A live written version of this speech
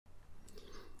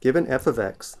Given f of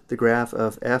x, the graph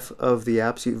of f of the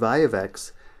absolute value of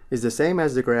x is the same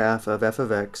as the graph of f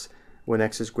of x when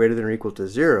x is greater than or equal to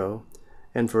 0,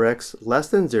 and for x less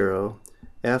than 0,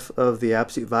 f of the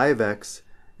absolute value of x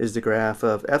is the graph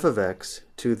of f of x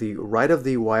to the right of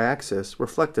the y-axis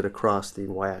reflected across the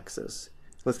y-axis.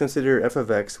 Let's consider f of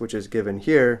x, which is given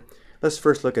here. Let's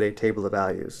first look at a table of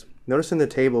values. Notice in the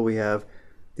table we have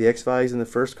the x values in the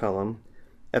first column,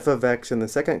 f of x in the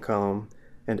second column,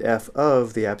 and f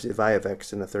of the absolute value of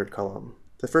x in the third column.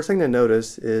 The first thing to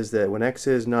notice is that when x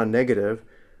is non-negative,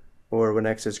 or when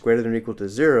x is greater than or equal to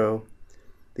 0,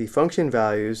 the function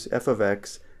values f of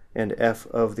x and f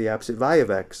of the absolute value of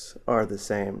x are the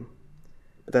same.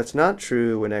 But that's not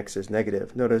true when x is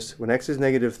negative. Notice when x is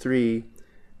negative 3,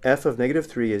 f of negative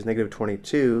 3 is negative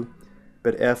 22,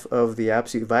 but f of the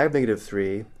absolute value of negative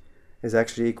 3 is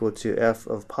actually equal to f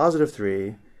of positive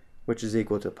 3, which is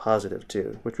equal to positive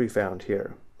 2, which we found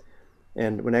here.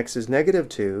 And when x is negative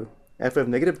 2, f of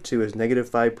negative 2 is negative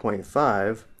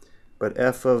 5.5, but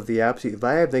f of the absolute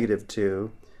value of negative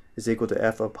 2 is equal to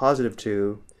f of positive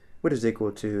 2, which is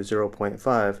equal to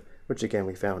 0.5, which again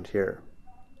we found here.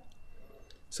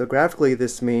 So graphically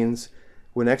this means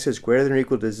when x is greater than or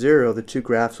equal to 0, the two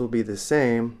graphs will be the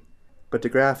same, but to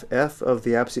graph f of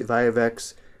the absolute value of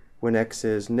x when x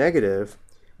is negative,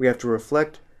 we have to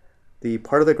reflect the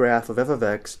part of the graph of f of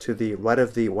x to the right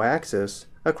of the y-axis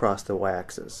across the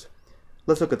y-axis.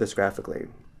 Let's look at this graphically.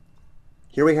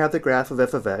 Here we have the graph of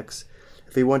f of x.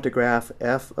 If we want to graph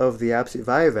f of the absolute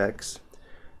value of x,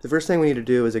 the first thing we need to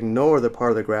do is ignore the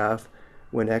part of the graph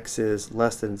when x is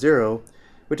less than 0,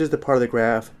 which is the part of the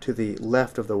graph to the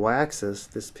left of the y-axis,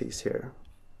 this piece here.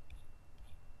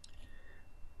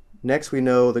 Next, we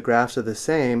know the graphs are the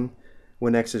same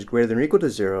when x is greater than or equal to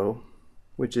 0,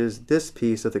 which is this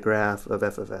piece of the graph of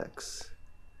f of x.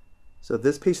 So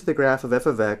this piece of the graph of f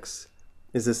of x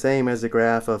is the same as the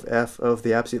graph of f of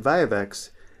the absolute value of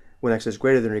x when x is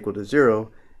greater than or equal to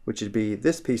 0, which would be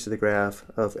this piece of the graph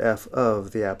of f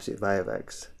of the absolute value of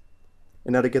x.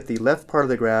 And now to get the left part of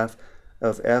the graph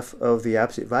of f of the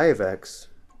absolute value of x,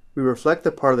 we reflect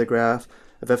the part of the graph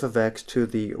of f of x to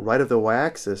the right of the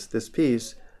y-axis, this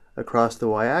piece, across the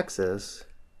y-axis,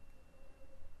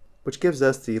 which gives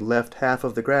us the left half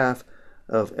of the graph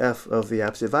of f of the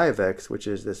absolute value of x, which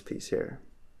is this piece here.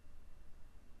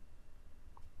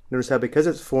 Notice how because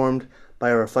it's formed by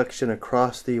a reflection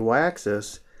across the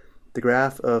y-axis, the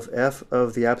graph of f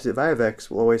of the absolute value of x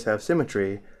will always have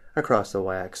symmetry across the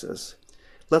y-axis.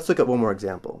 Let's look at one more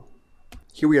example.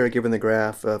 Here we are given the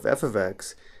graph of f of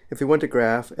x. If we want to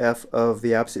graph f of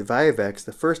the absolute value of x,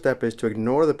 the first step is to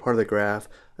ignore the part of the graph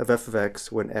of f of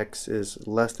x when x is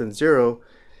less than 0,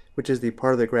 which is the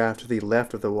part of the graph to the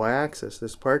left of the y-axis,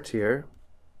 this part here.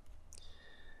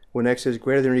 When x is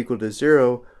greater than or equal to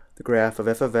 0, the graph of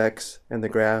f of x and the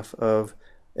graph of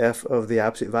f of the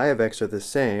absolute value of x are the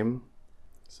same.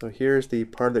 So here's the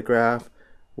part of the graph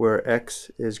where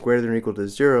x is greater than or equal to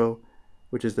 0,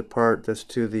 which is the part that's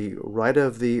to the right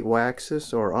of the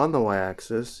y-axis or on the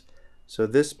y-axis. So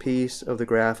this piece of the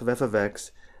graph of f of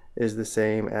x is the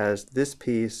same as this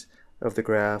piece of the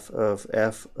graph of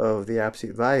f of the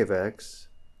absolute value of x.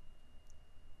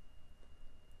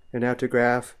 And now to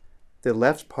graph the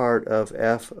left part of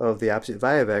f of the absolute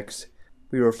value of x,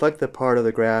 we reflect the part of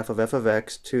the graph of f of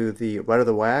x to the right of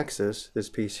the y-axis, this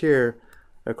piece here,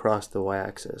 across the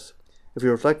y-axis. If we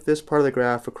reflect this part of the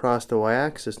graph across the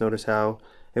y-axis, notice how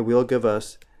it will give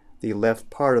us the left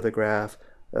part of the graph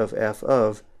of f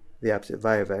of the absolute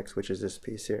value of x, which is this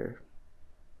piece here.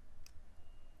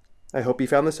 I hope you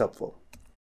found this helpful.